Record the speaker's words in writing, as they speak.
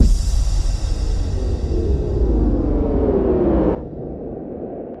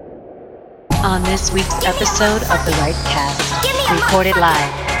on this week's episode of The Right Cast, recorded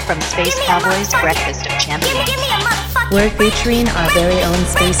live from Space Cowboys Breakfast of Champions. We're featuring our very own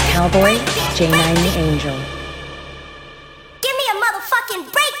Space Cowboy, J9 the Angel. Give me a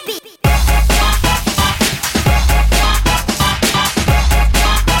motherfucking breakbeat.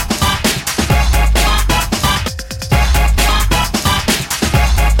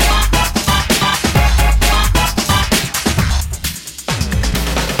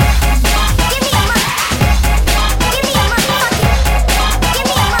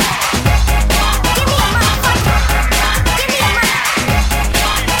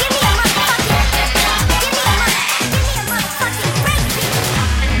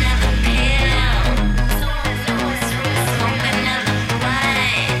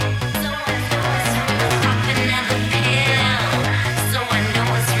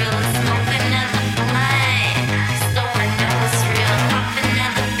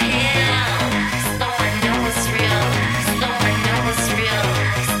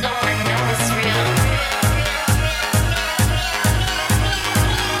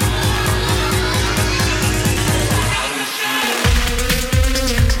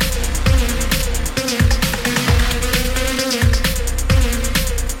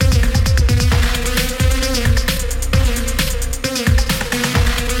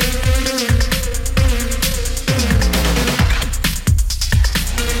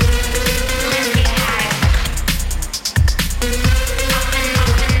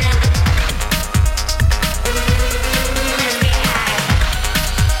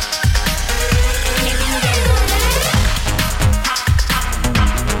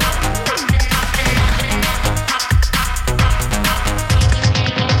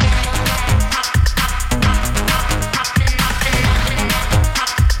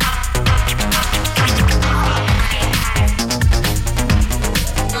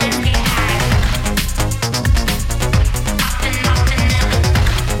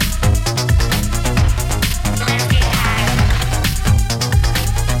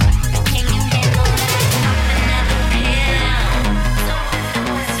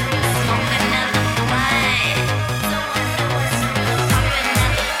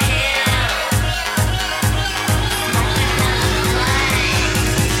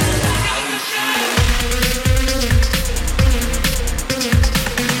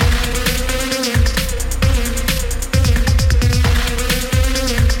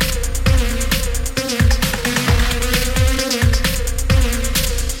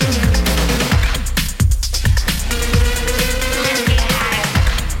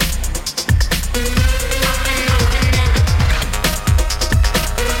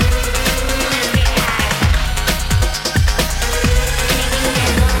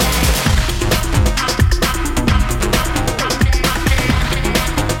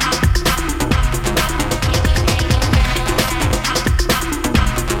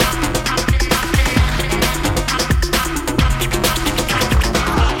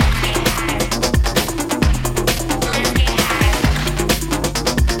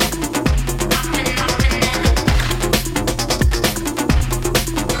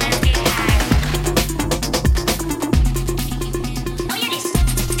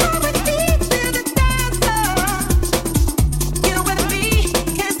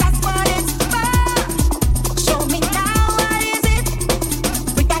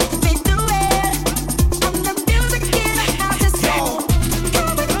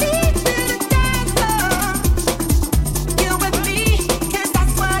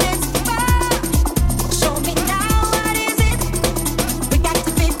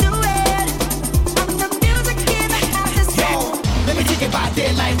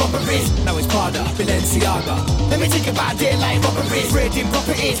 Balenciaga.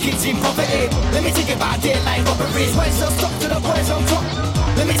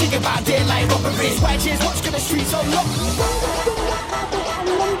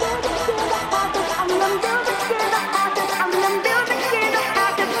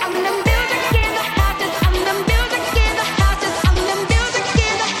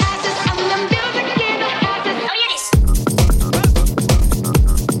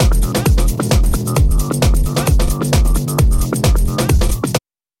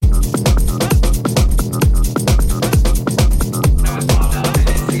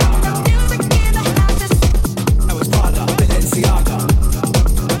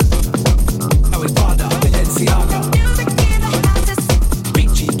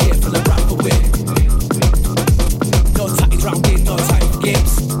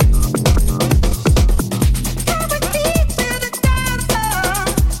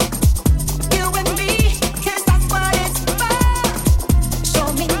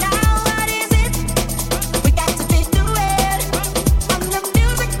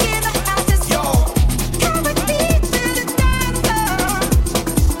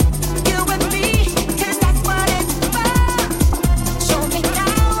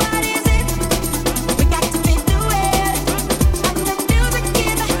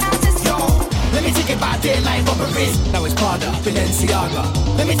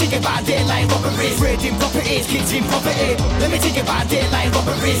 Let me take it by daylight robberies. Raiding properties, kitchen property. Let me take it by daylight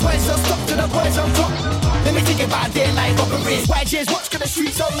robberies. Boys on top to the boys on top. Let me take it by daylight robberies. White chairs, watch, got the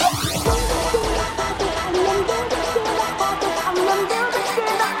streets on lock.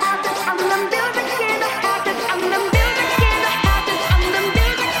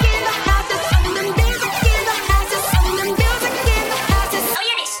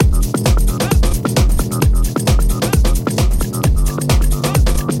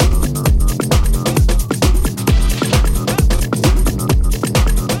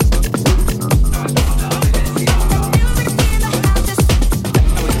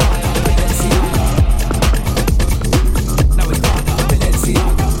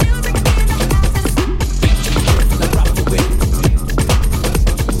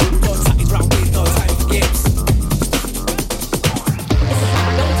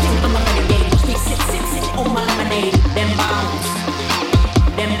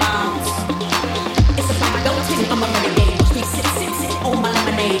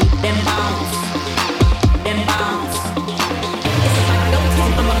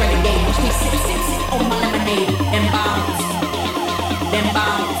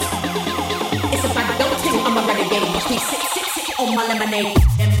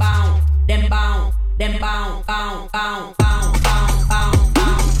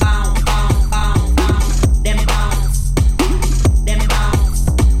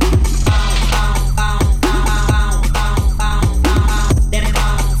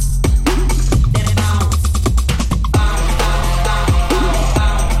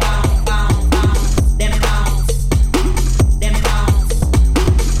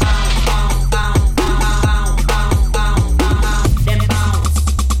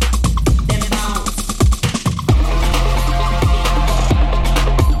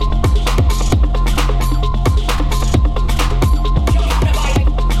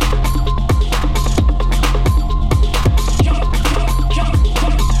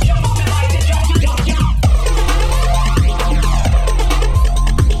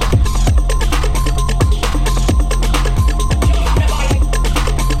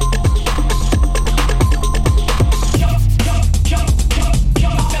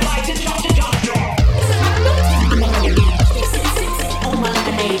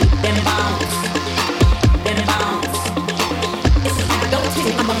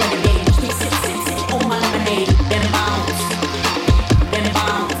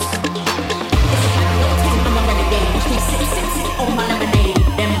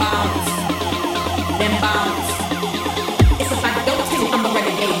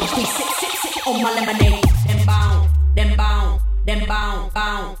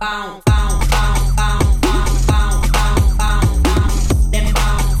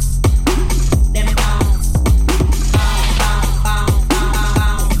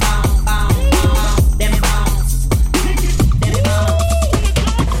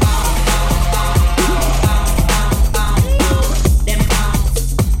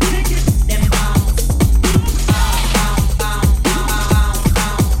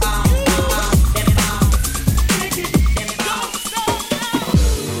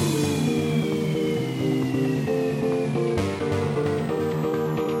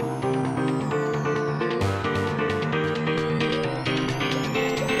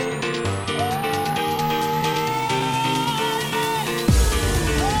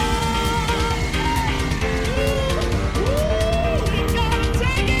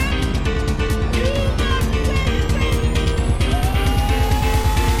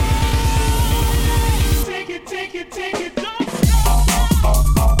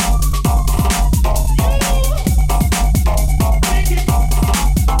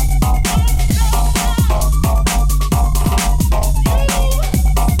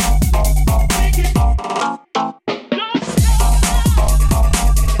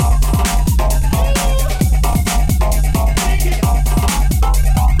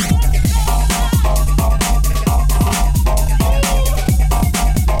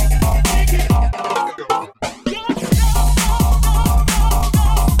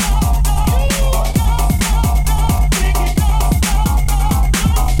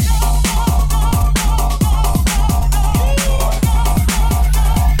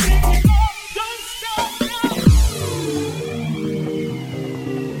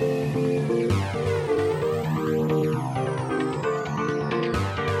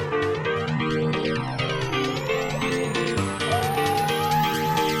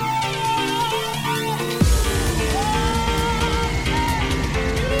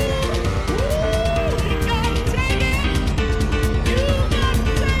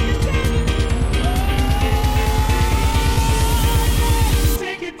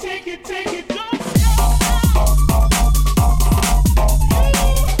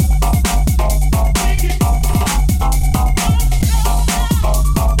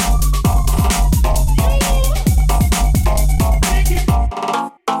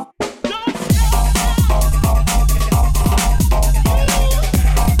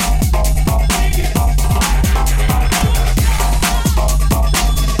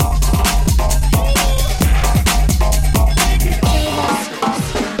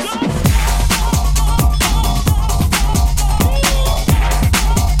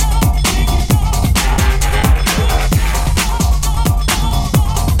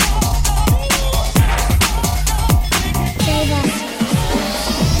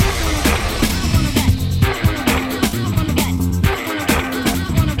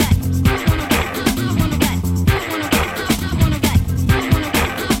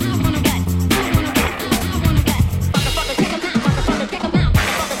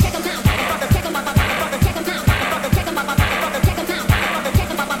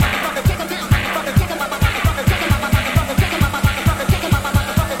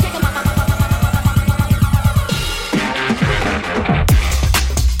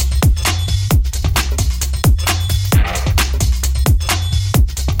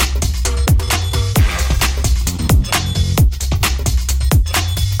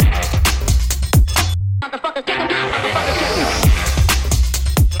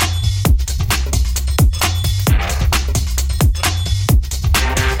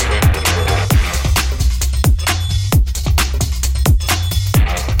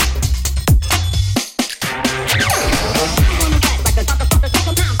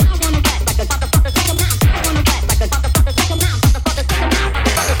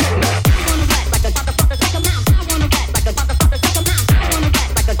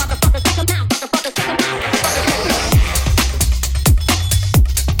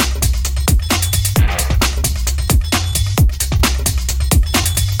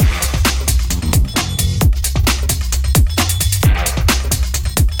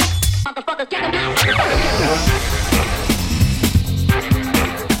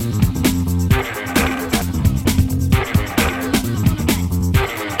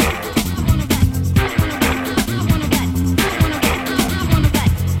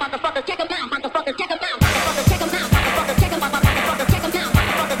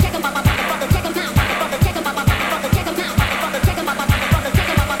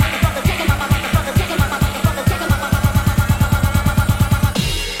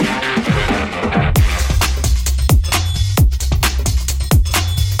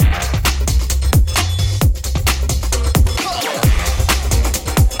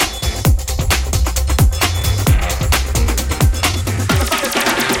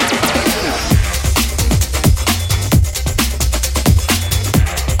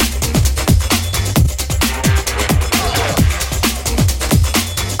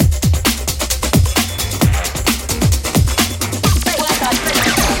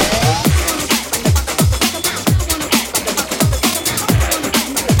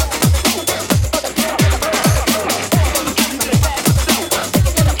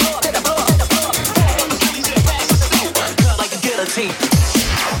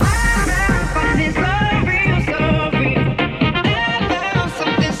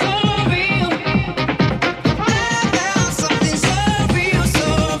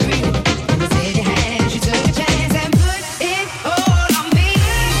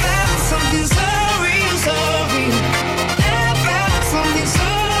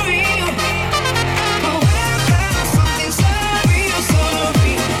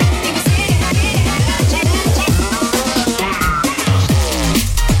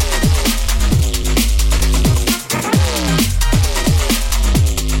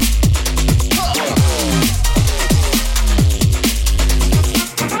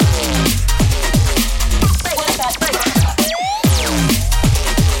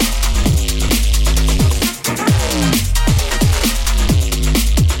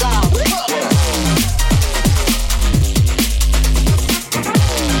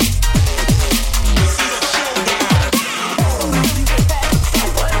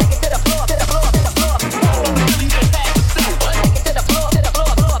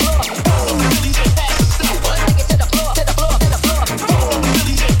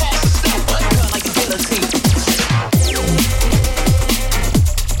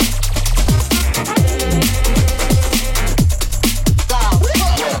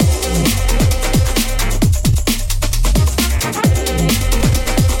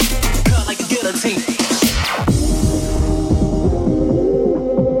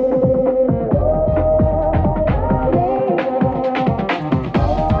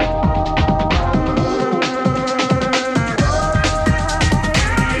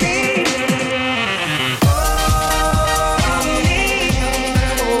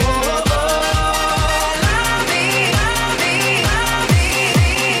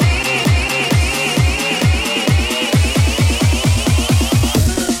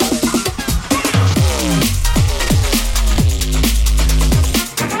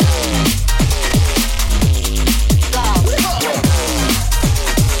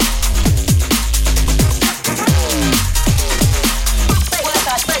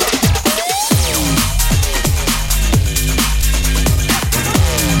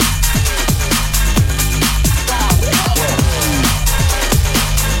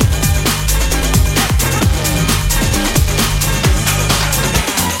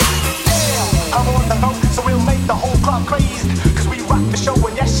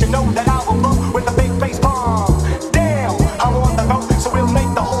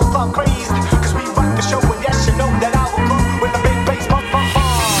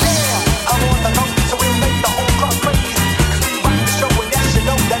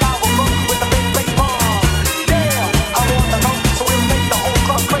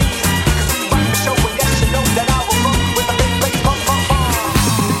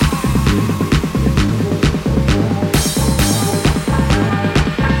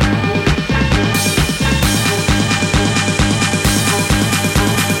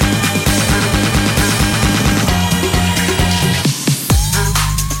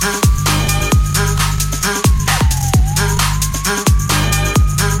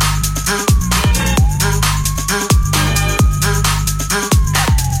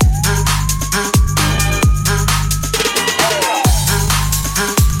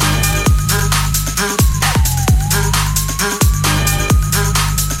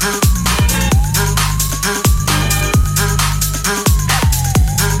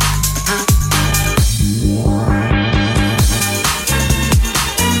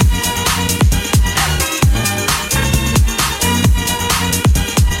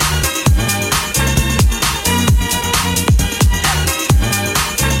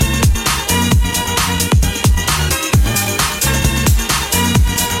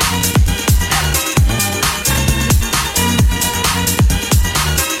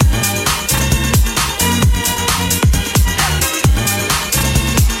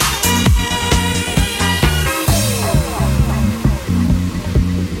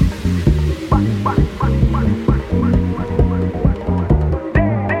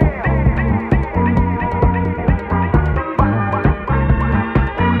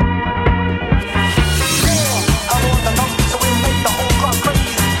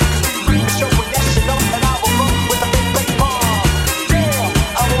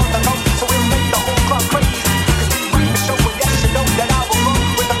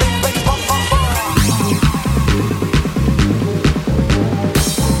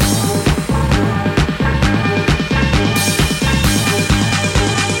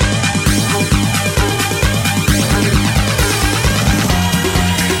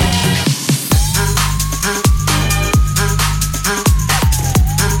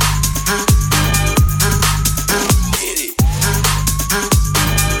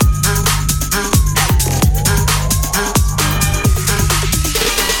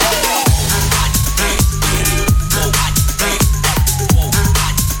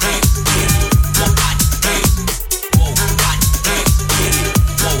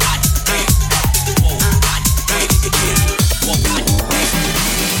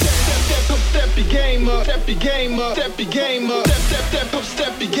 step your game up, step your game up, step up,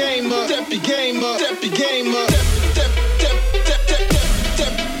 step your game up, step your game up, step your game up, step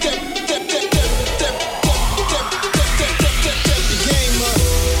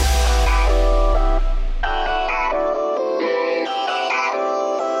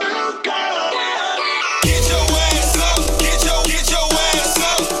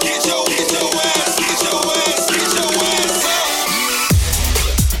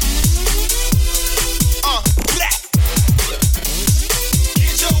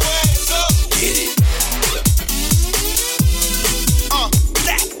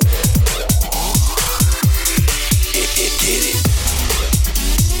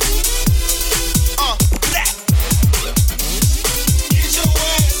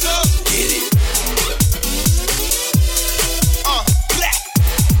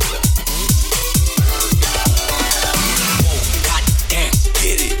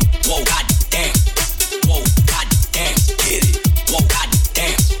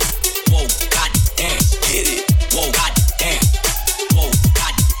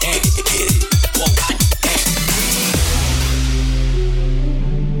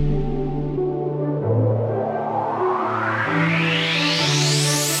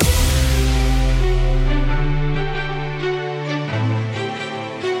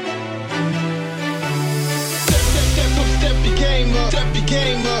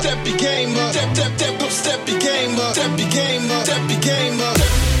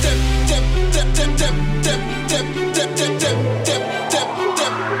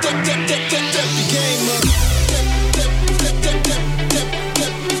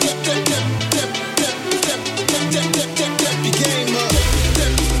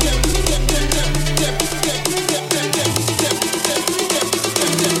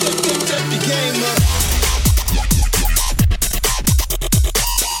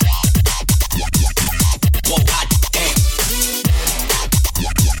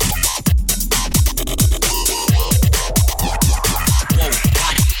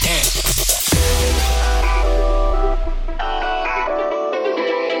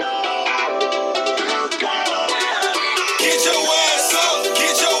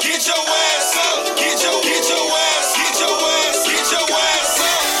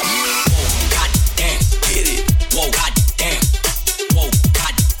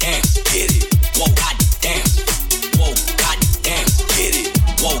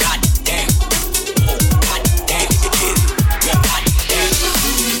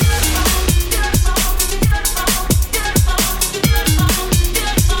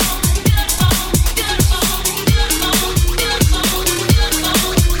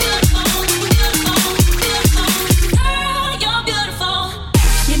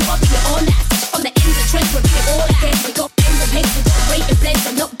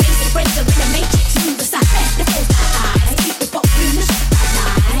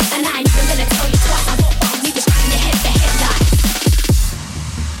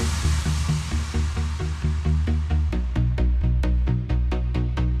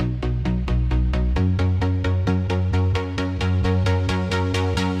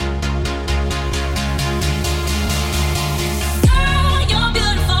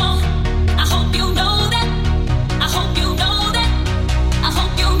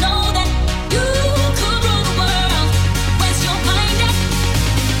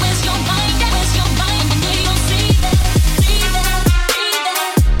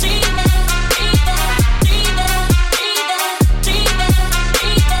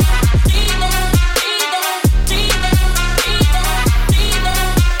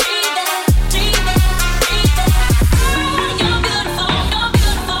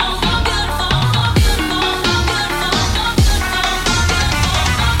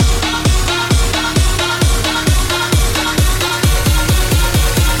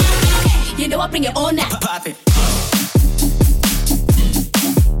bring it on now. Pop it.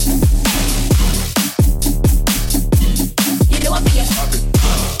 You know I bring it. Pop it.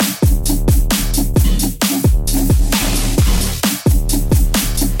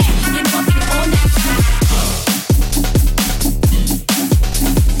 You know I bring it on now.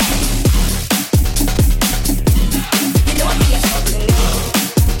 You know I bring it.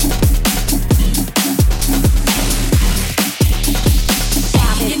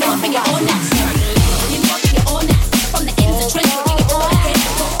 You know I bring it on now.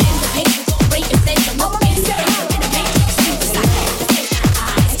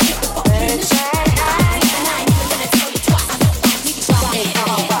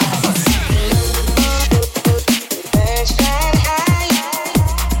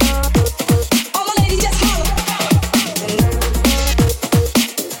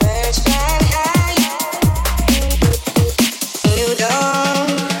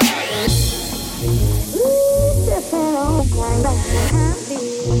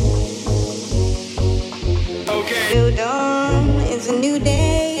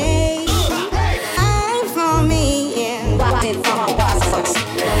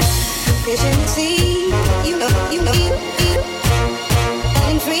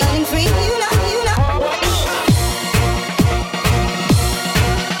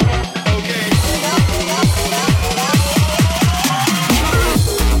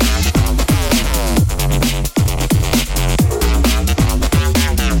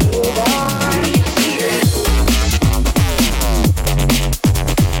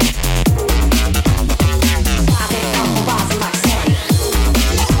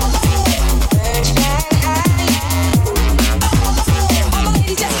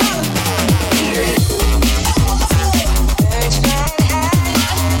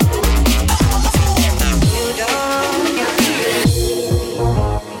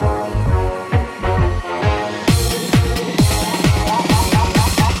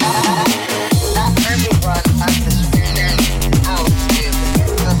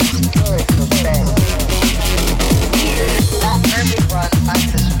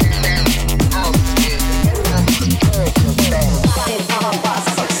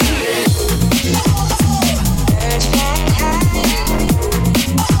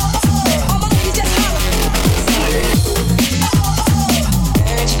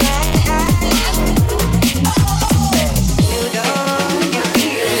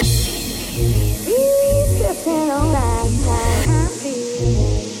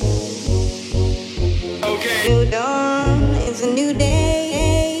 new dawn, it's a new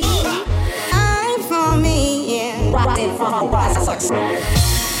day. I'm for me, yeah. Rockin' from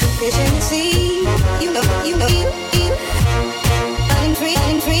fish in the sea, you know, I'm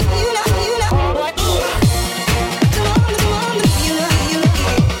free, you know.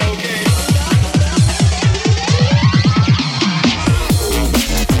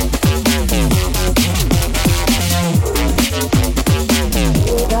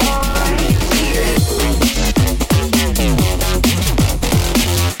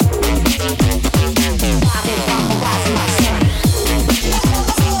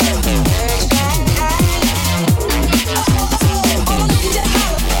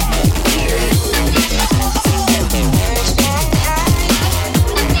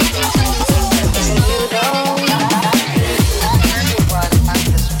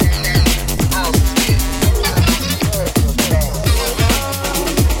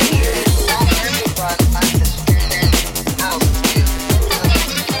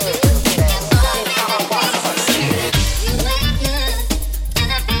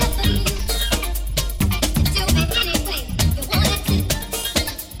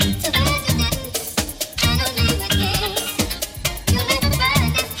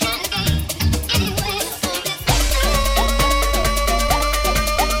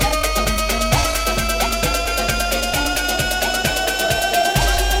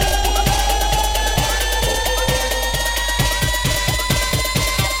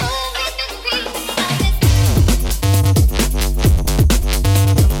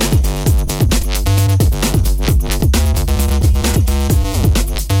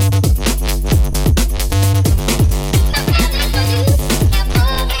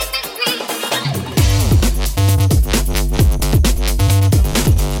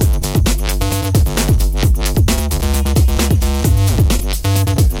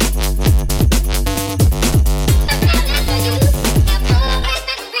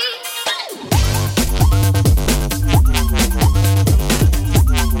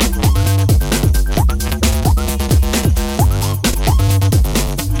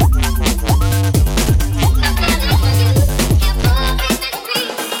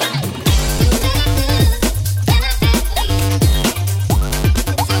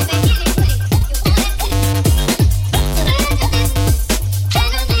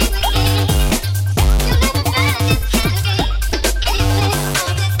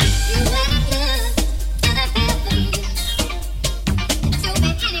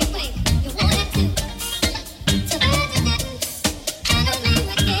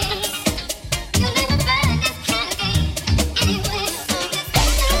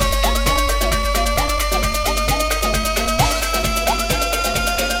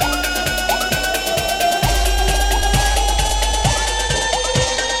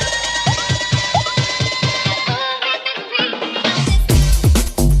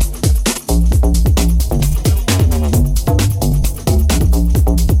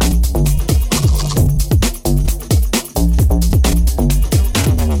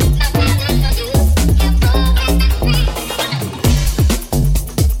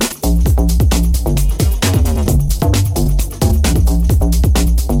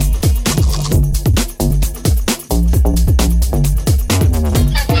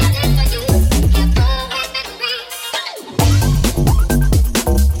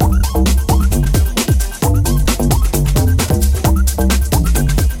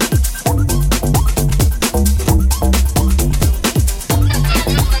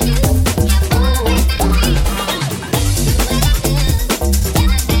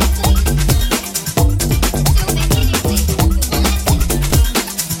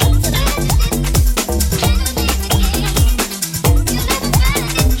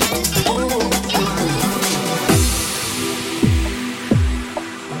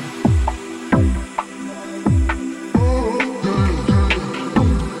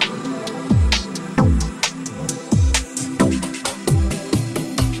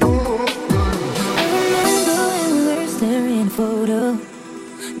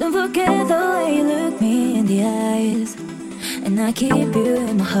 Don't forget the way you look me in the eyes. And I keep you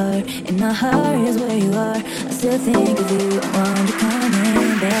in my heart, and my heart is where you are. I still think of you, I want you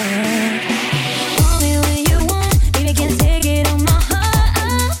coming back. Call me when you want, baby, can't take it on my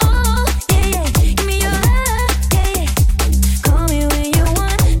heart. Oh, yeah, yeah, give me your love, yeah, yeah. Call me when you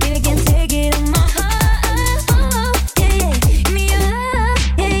want, baby, can't take it on my heart. Oh, yeah, yeah, give me your love,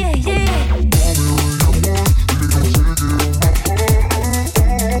 yeah, yeah, yeah.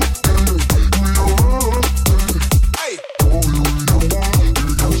 Hey.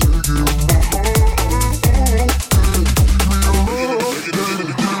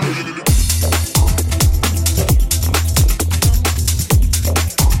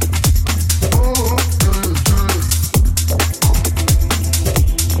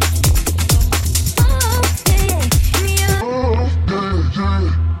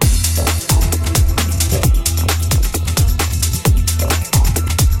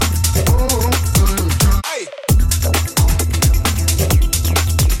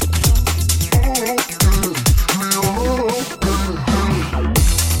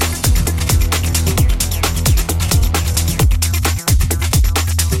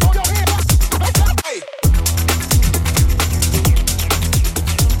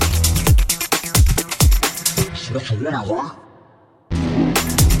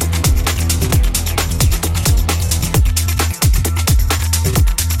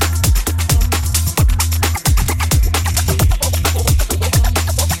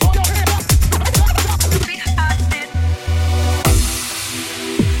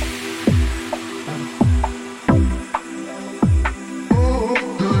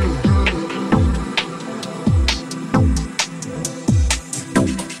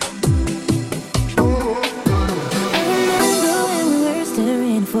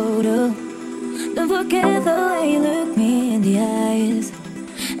 staring photo. Don't forget the way you look me in the eyes.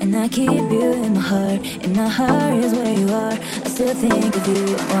 And I keep you in my heart. In my heart is where you are. I still think of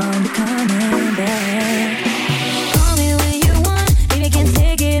you. I won't be coming back. Call me when you want. Baby, can't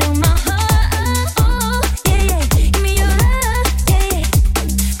take it on my heart. Oh, yeah, yeah. Give me your love. Yeah, yeah.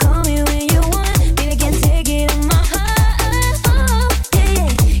 Call me when you want. Baby, can't take it on my heart. Oh, yeah,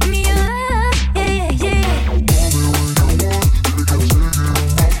 yeah. Give me your love. Yeah, yeah, yeah.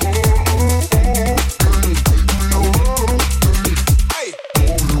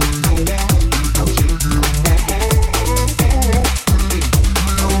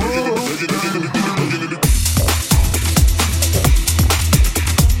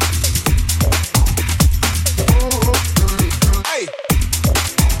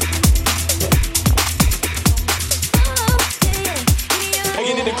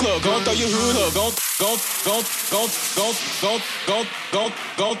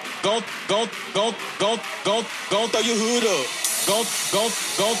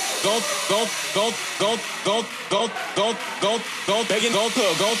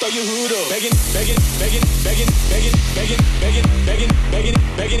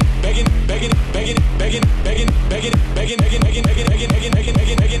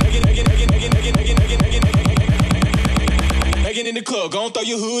 Begging in the club, gon' throw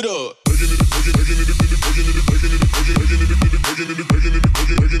your hood up.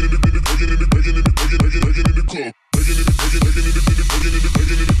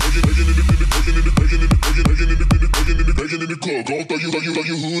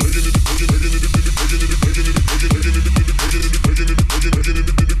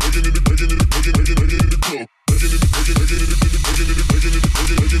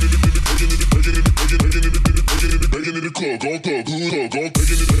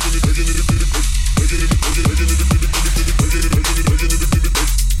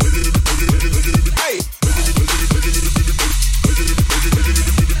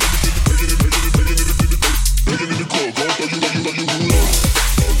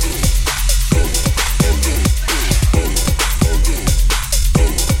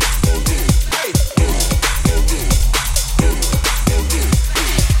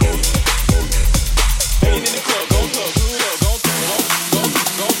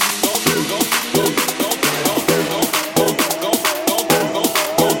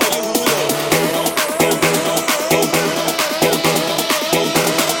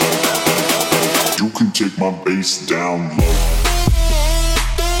 Take my bass down low.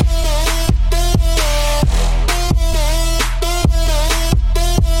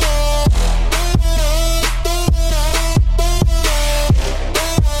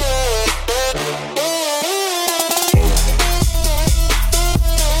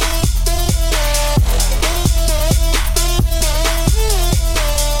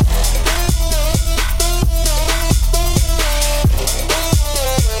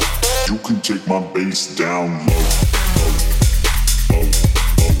 Take my bass down low.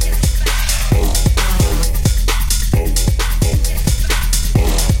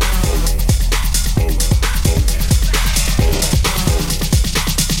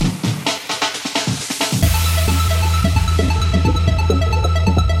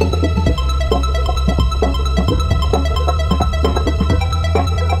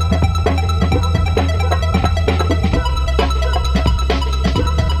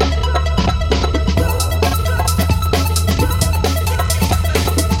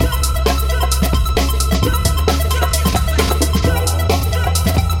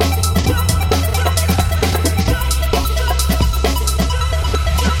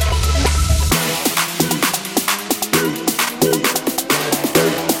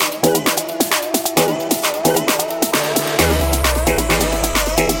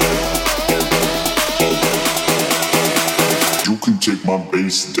 Take my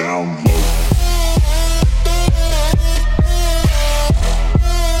bass down low.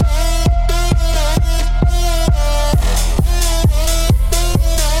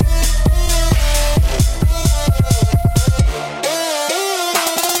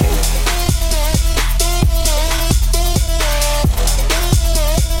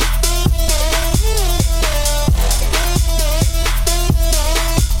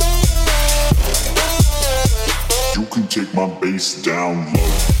 Take my bass down low.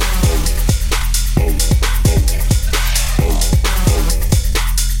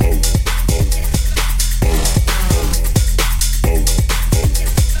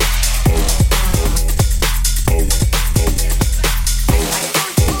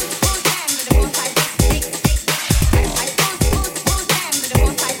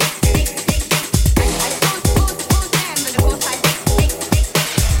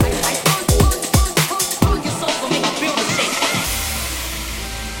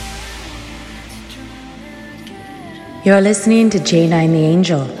 You're listening to J9 the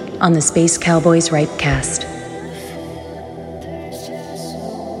Angel on the Space Cowboys Ripecast.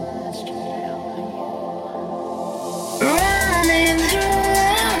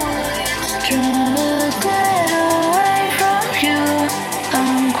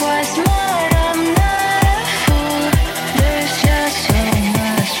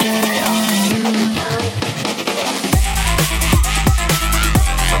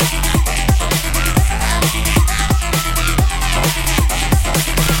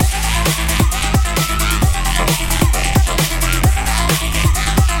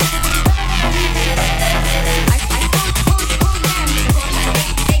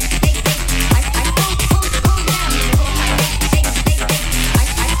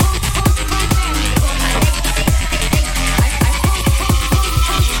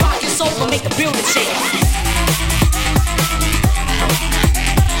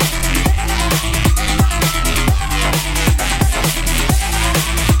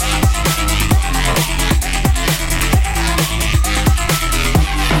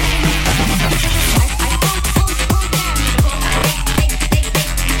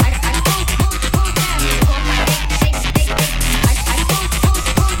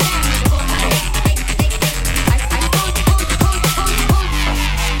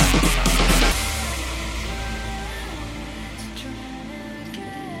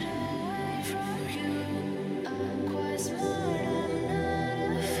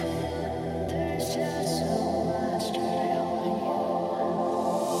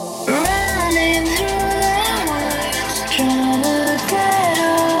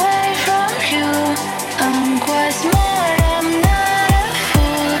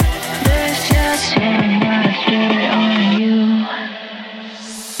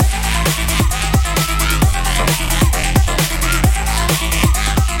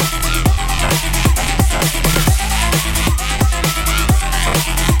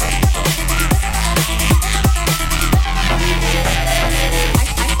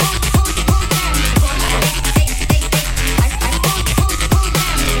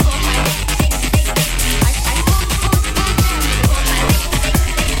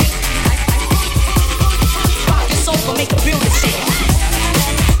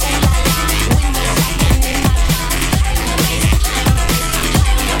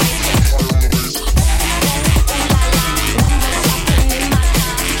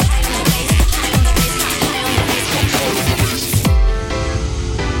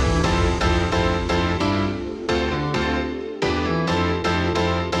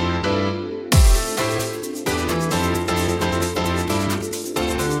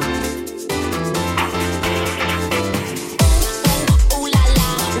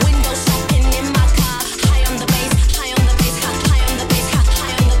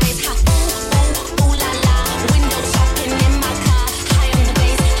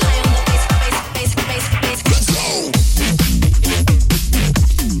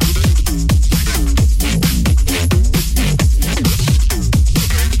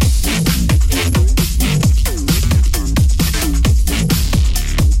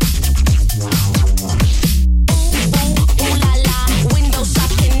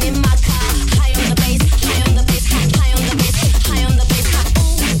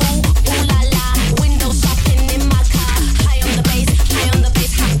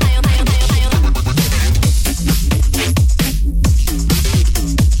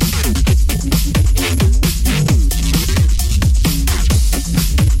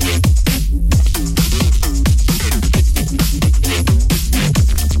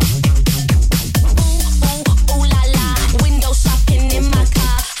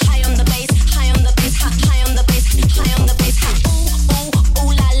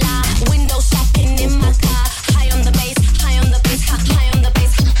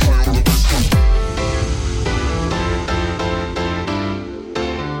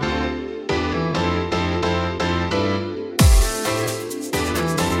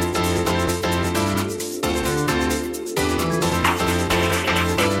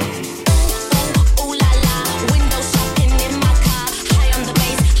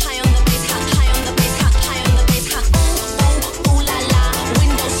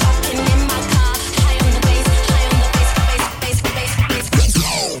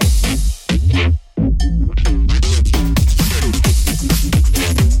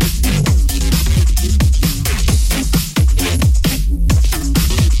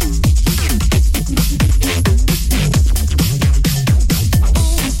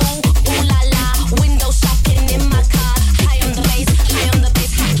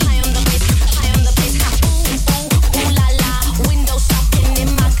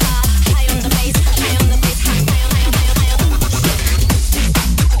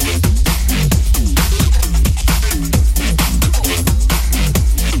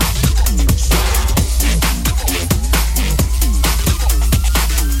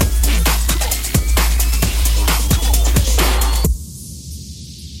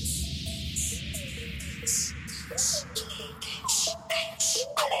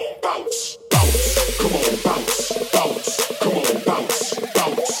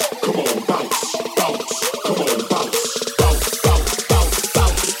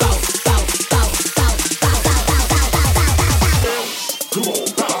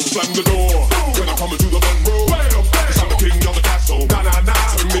 slam the door when I come into the bedroom. Cause I'm the king of the castle. Nah, nah, nah.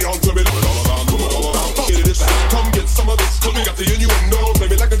 Turn me on, turn me all around, all around. Fuck it, this. Come get some of this. Cause we got the innuendo.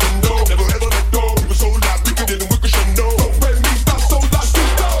 Play me like a Nintendo. Never ever let go. We were so loud, we could didn't work a crescendo. Don't play me, stop so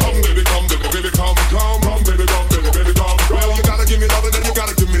loud, come baby, come baby, baby, come, come baby, come baby, baby, come. Well, you gotta give me love and then you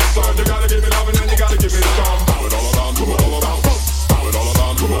gotta give me some. You gotta give me love and then you gotta give me some. Power it all around, come all around. Power it all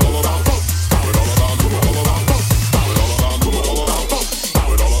around, come all around. Power it all around, come all around. Power it all around, come all around.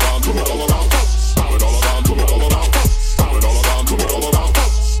 Power it all around, come all around. Power it all around, come all around. Power it all around, come all around.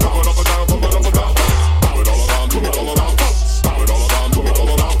 Power it up and down, pump it up and down. Power it all around, come all around. Power it all around, come all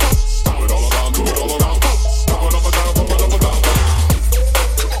around. Power it all around, come all around. Power it up and down, pump it up and down.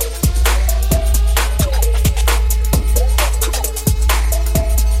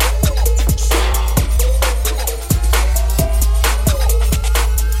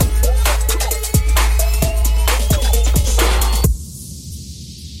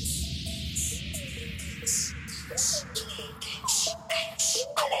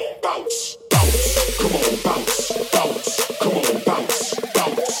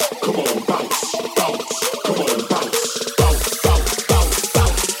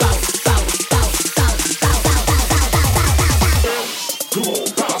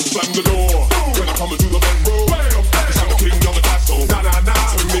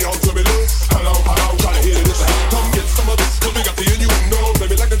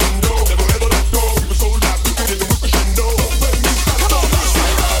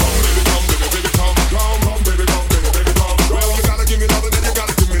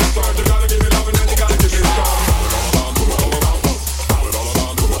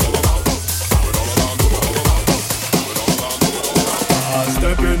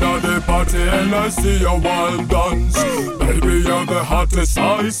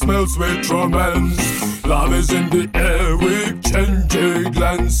 I smell sweet romance. Love is in the air, we changing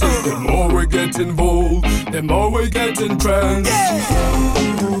glances. The more we get involved, the more we get entranced.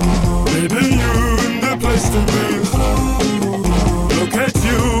 Baby, you in the place to be. Look at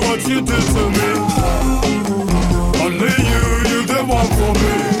you, what you do to me. Only you the one for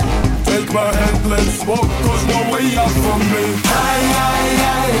me. Take my hand, let's walk, cause no way out from me.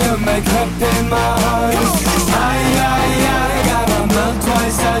 You make up in my eyes. Gotta melt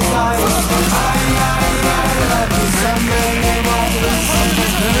twice as high. Love you so many more.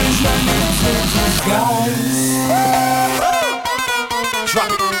 There's no need to guys.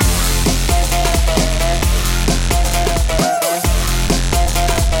 Drop it.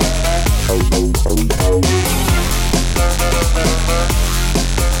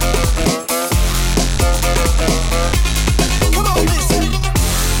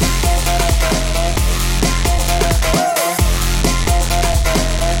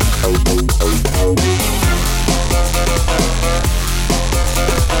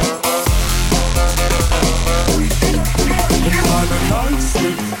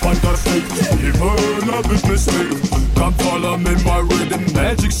 Come follow me, my rhythm,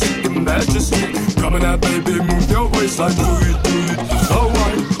 magic, sick and majesty. Come on now, baby, move your waistline, do it,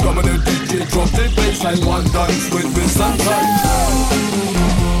 alright. Come on now, DJ, drop the bassline, one dance with me sometime.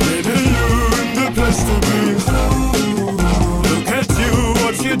 Baby, you in the place to be. Look at you,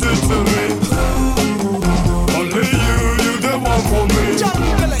 what you do to me. Only you the one for me.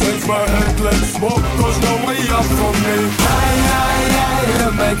 Take my hand, let's walk, cause no way up from me.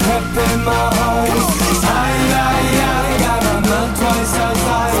 You make up in my eyes. Gotta melt twice as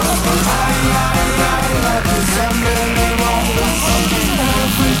high. Love you so many more.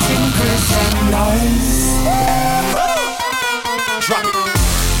 Everything crisp and nice. Drop it.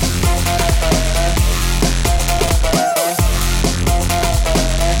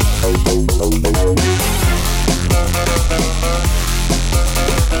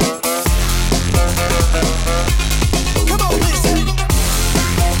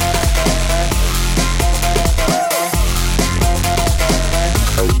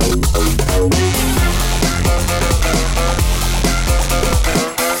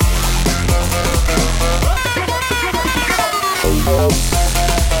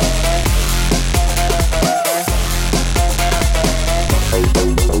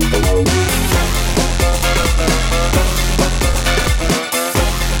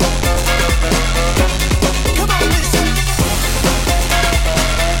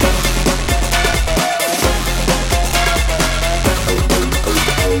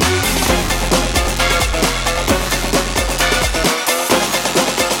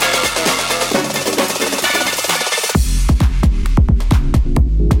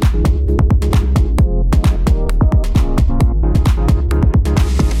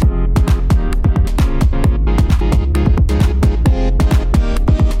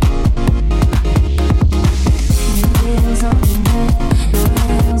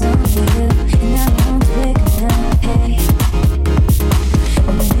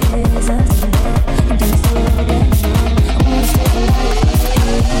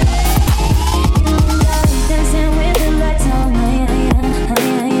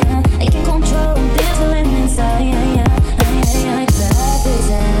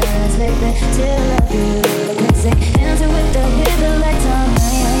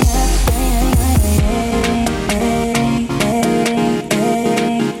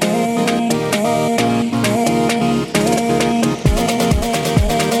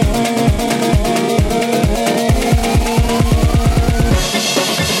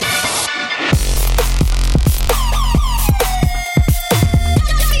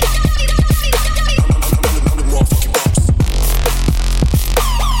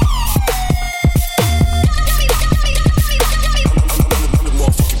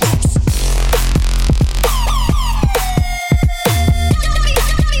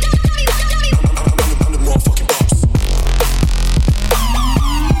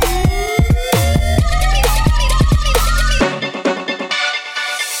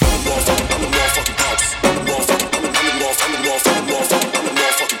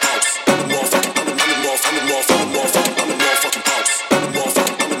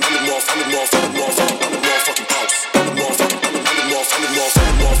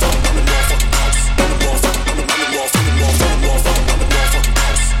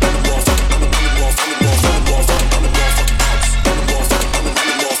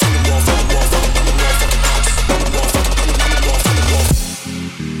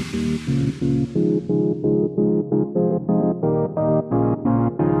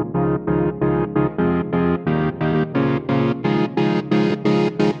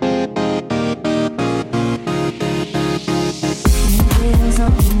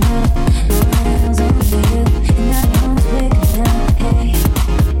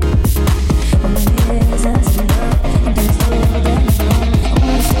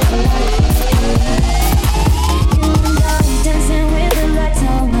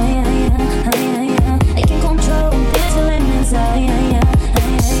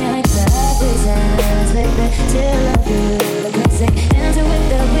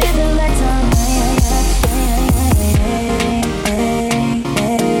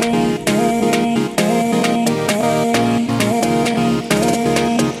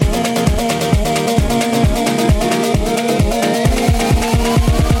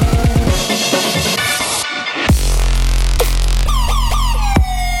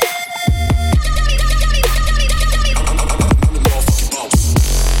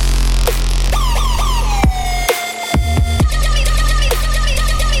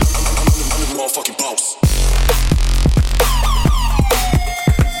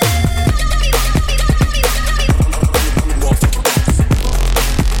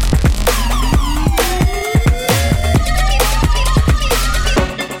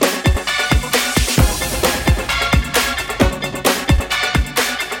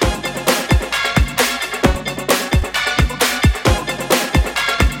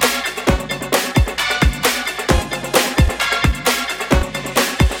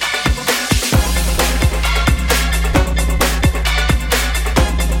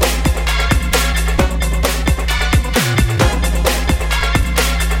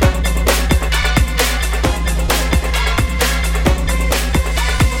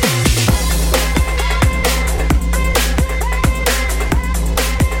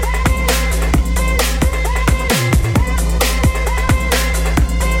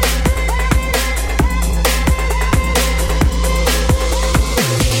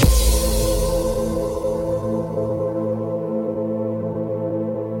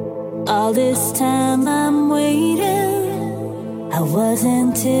 All this time I'm waiting, I was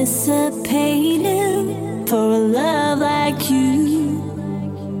anticipating for a love like you,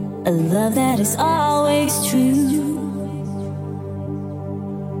 a love that is always true.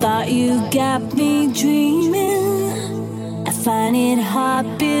 Thought you got me dreaming, I find it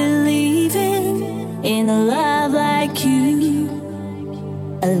hard believing in a love like you,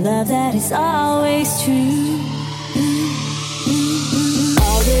 a love that is always true.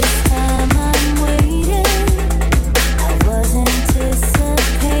 All this time I'm waiting, I was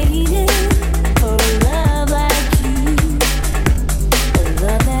anticipating for a love like you, a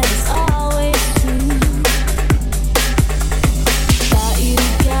love that is always true. Thought you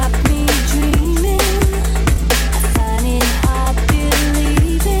got me dreaming, I find it hard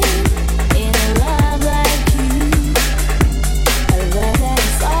believing in a love like you, a love that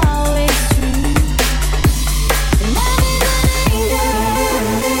is always true.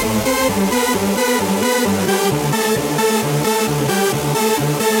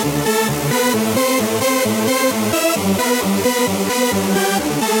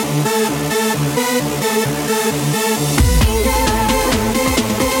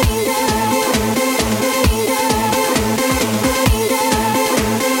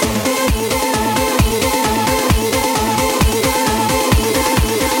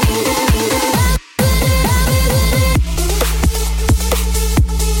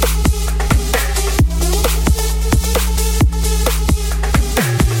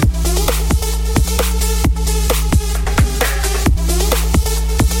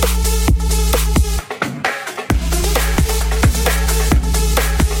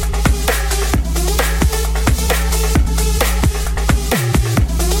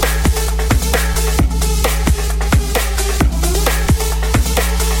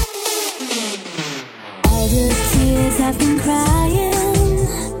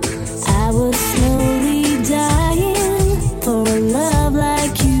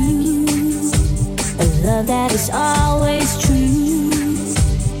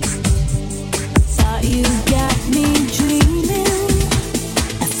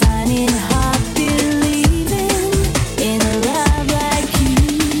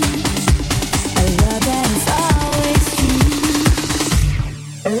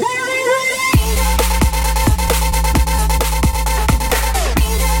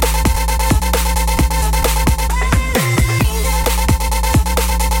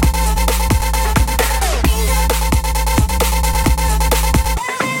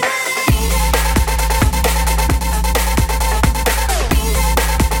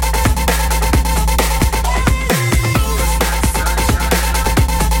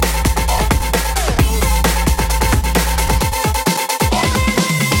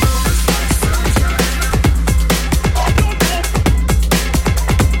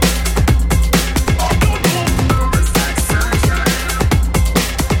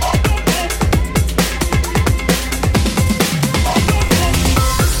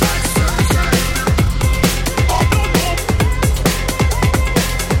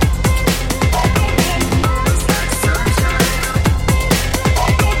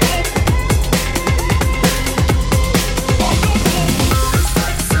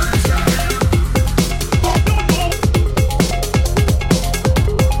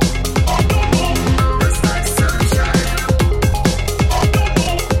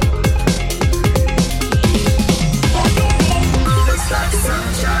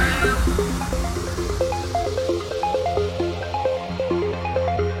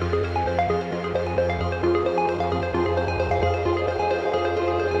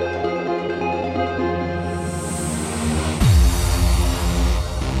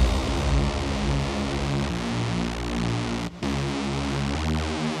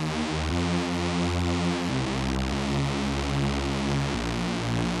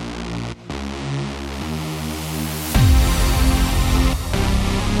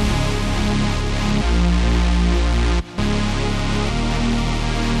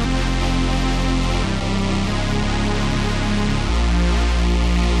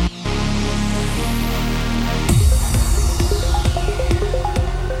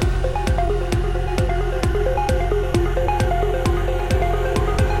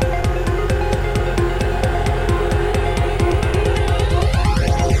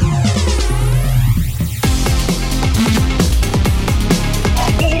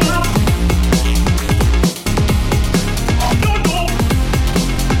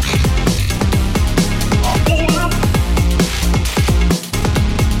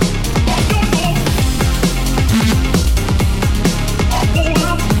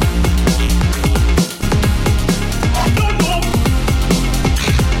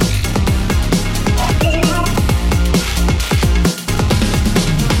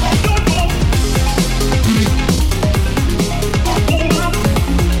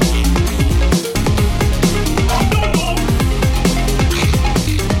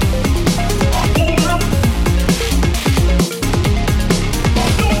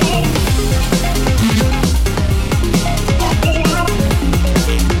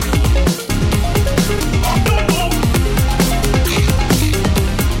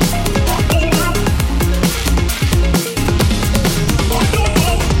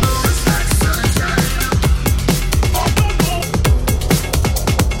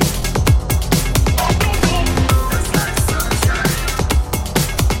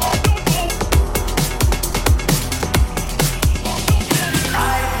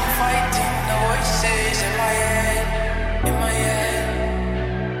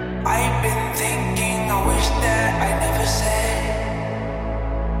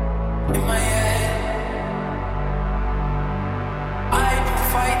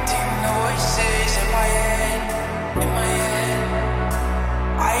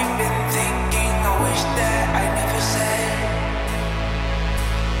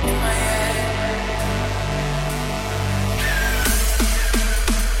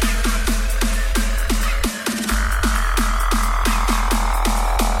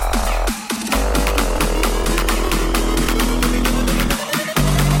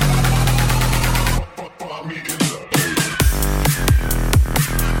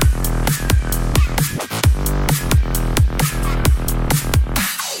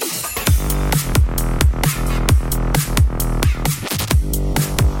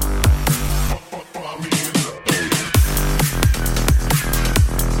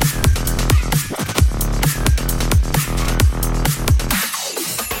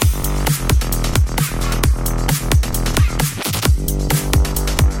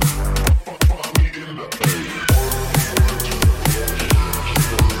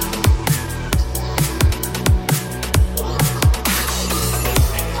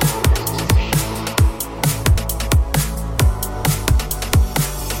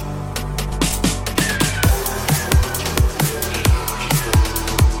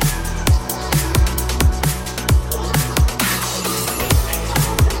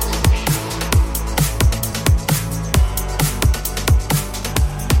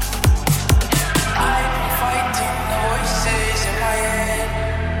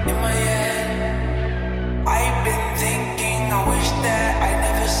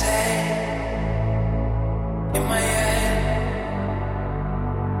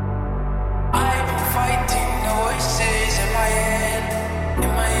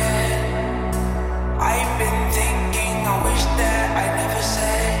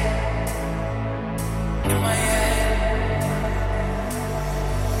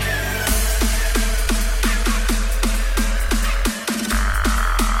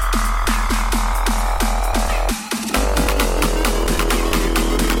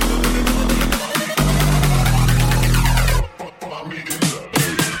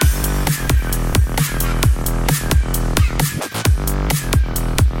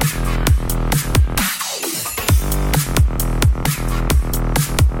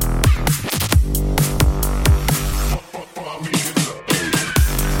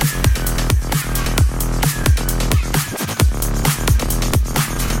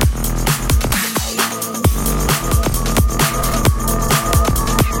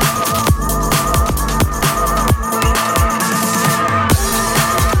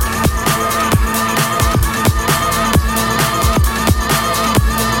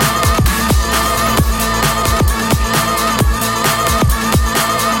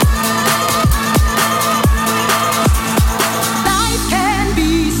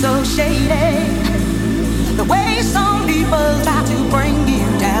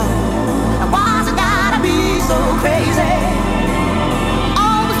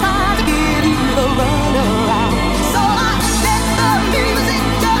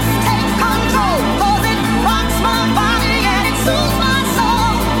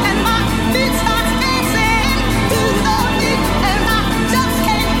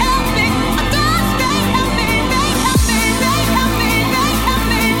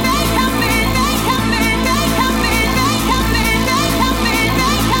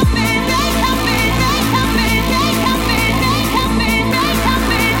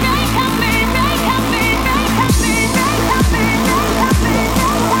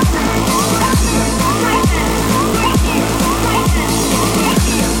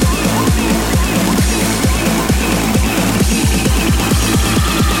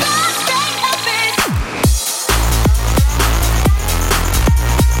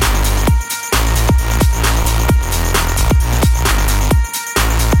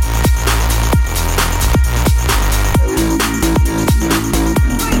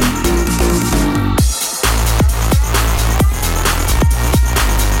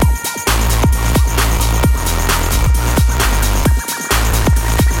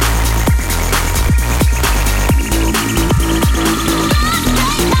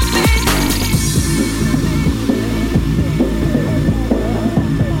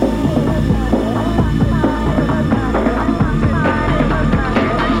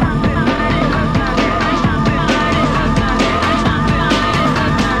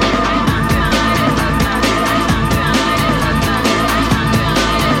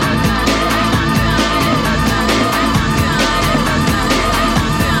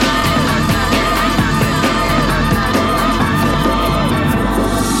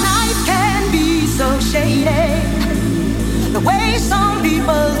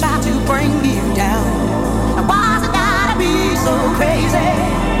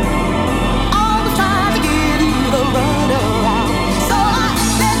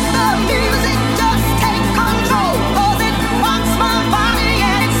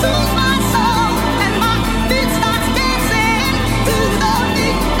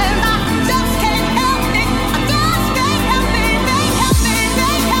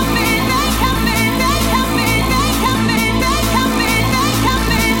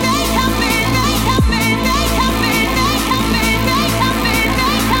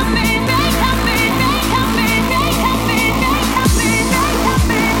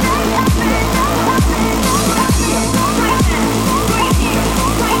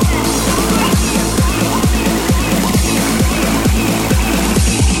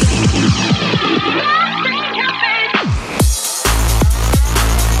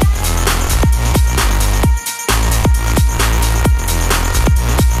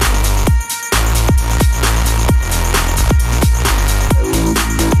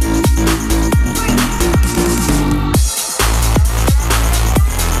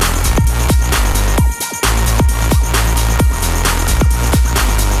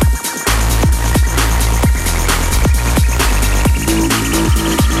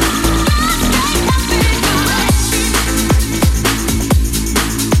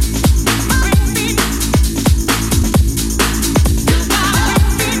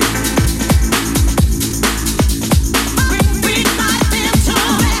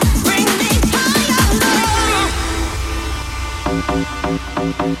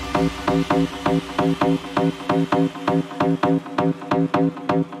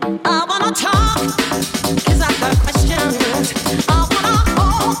 Bring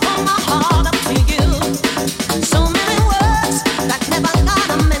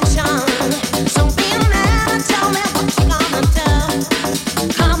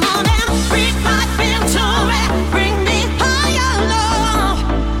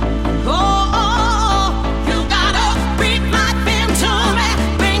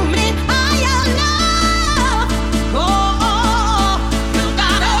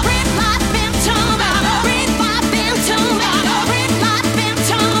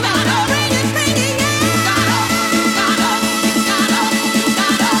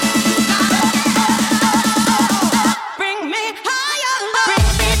me higher,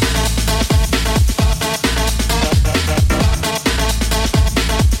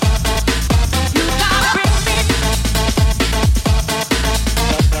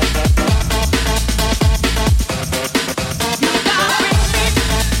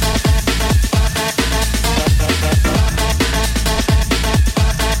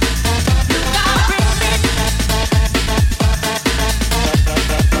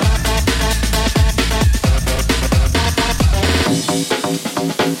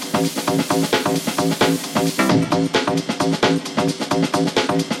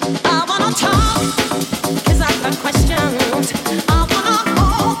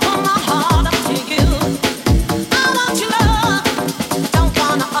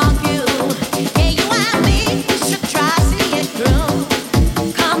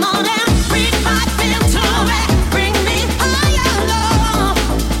 love.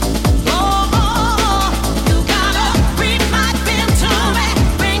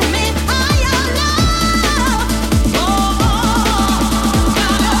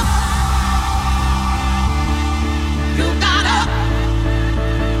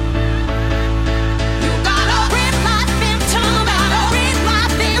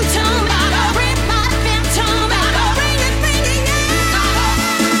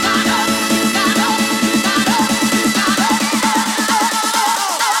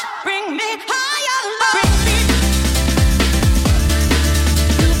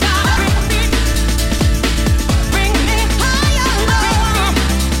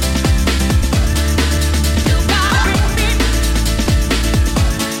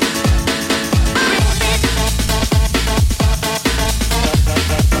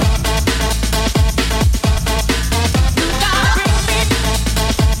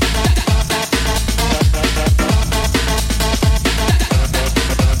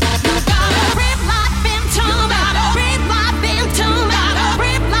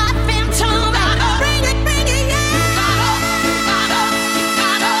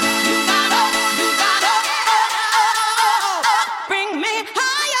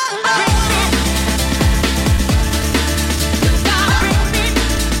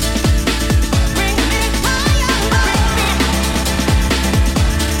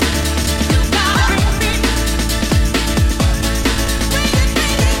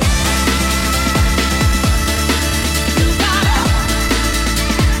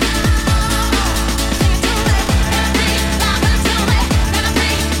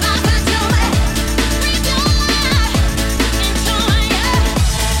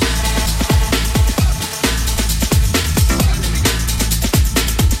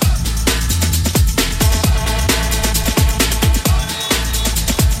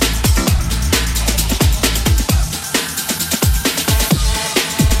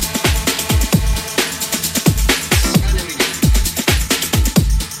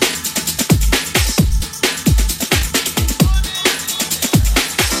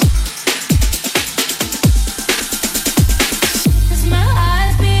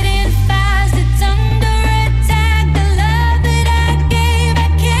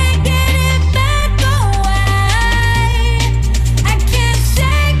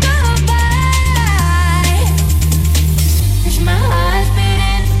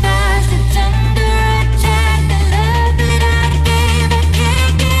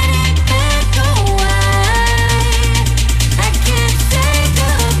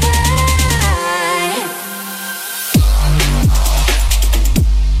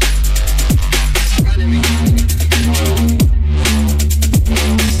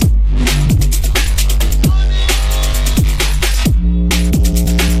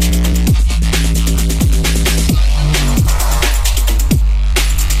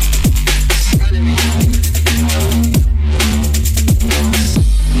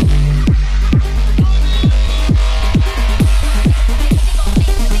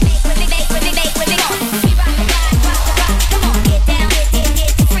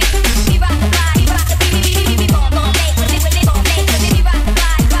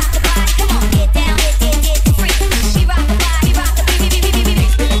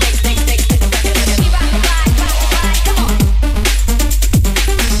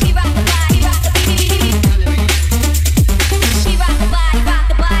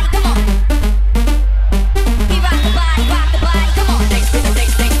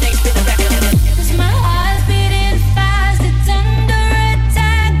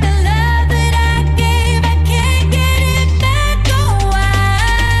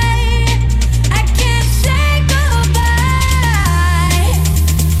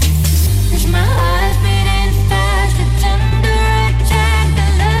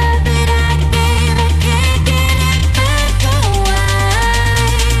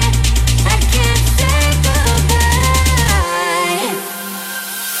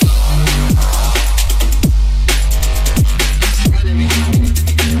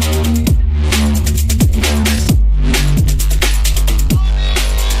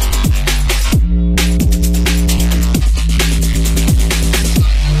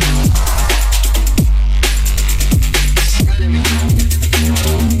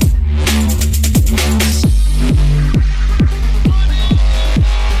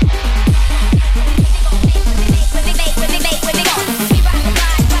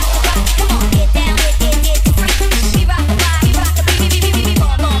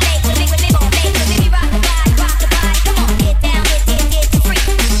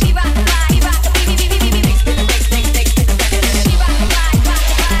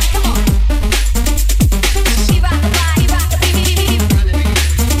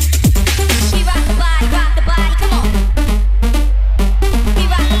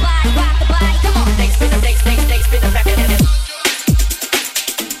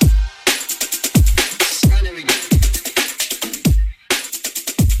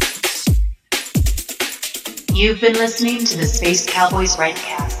 You've been listening to the Space Cowboys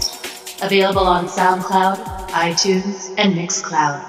Rightcast, available on SoundCloud, iTunes, and Mixcloud.